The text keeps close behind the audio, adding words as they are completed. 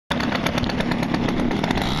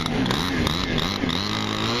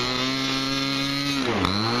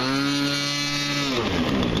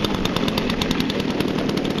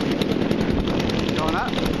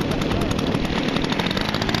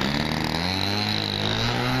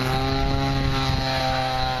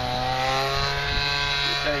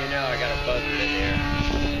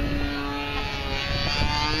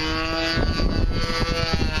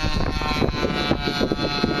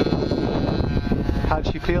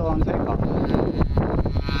feel on takeoff?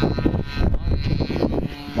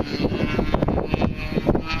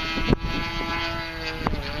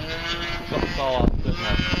 Something fell off, didn't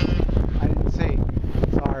it? I didn't see.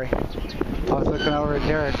 Sorry. I was looking over at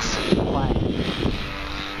Derek's plane.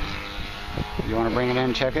 You want to bring it in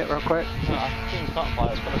and check it real quick? No, I seen something fly.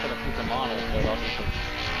 I was going to put a piece of monitor, but I'll just...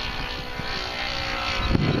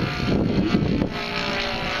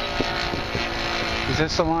 Is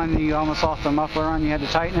this the one you almost lost the muffler on? You had to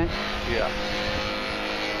tighten it? Yeah.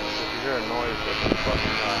 If you hear a noise, just let me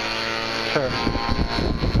know. Sure.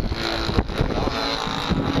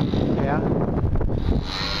 Yeah.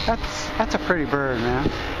 That's a pretty bird, man.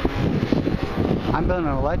 I'm building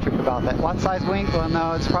an electric about that. What size wing? Well,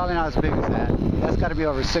 no, it's probably not as big as that. That's got to be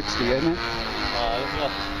over 60, isn't it? It's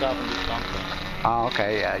got 70 something. Oh,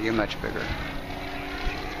 okay. Yeah, you're much bigger.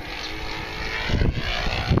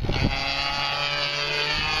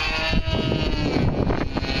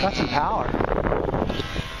 Got some power. I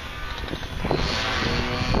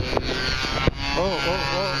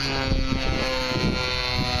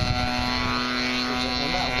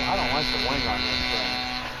don't like the wing on this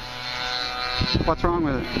thing. What's wrong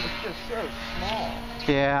with it? It's just so small.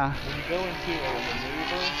 Yeah. When you go into a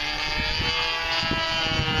maneuver...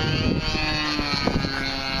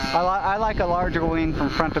 I like a larger wing from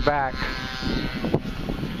front to back.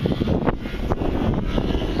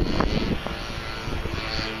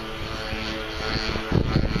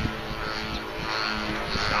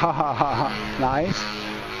 Nice.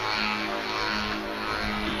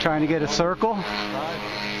 Trying to get a circle.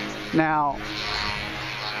 Now,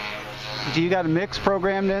 do you got a mix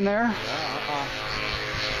programmed in there?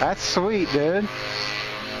 That's sweet, dude.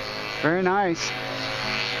 Very nice.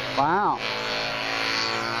 Wow.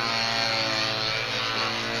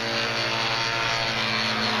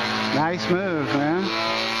 Nice move, man.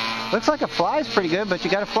 Looks like it flies pretty good, but you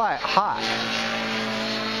got to fly it hot.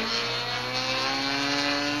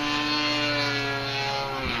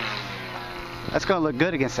 That's going to look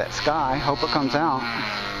good against that sky. Hope it comes out.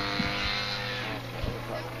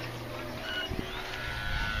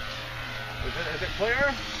 Is it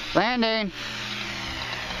clear? Landing.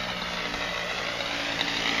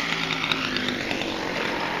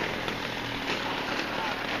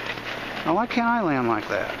 Now, why can't I land like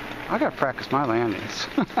that? I got to practice my landings.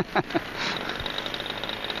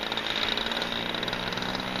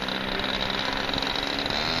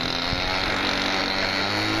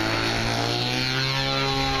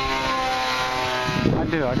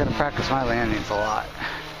 I got to practice my landings a lot.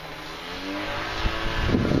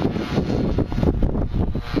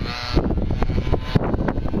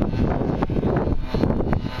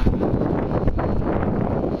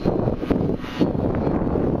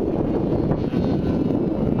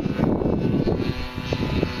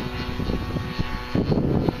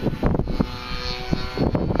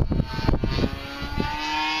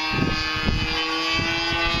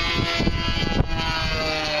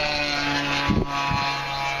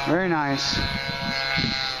 Very nice.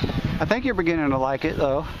 I think you're beginning to like it,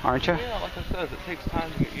 though, aren't you? Yeah, like I said, it takes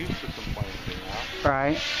time to get used to some planes, you know?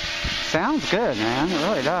 Right. Sounds good, man. It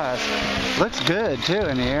really does. Looks good, too,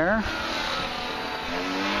 in the air.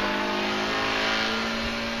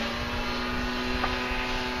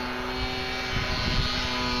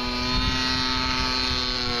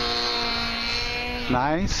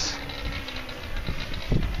 Nice.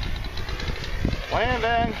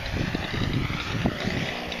 Landing!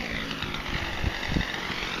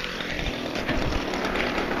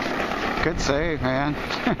 Good save, man.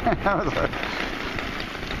 That was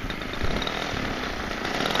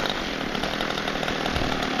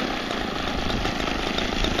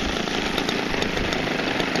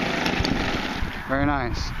very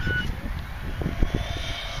nice.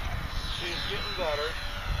 She's getting better.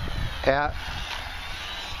 Yeah.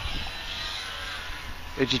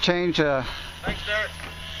 Did you change Thanks, Derek.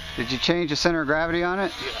 Did you change the center of gravity on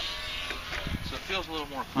it? Yeah. So it feels a little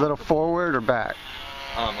more A little forward or back?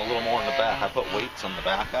 A little more in the back. I put weights on the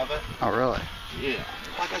back of it. Oh, really? Yeah.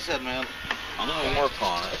 Like I said, man, I'm going to work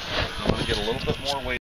on it. I'm going to get a little bit more weight.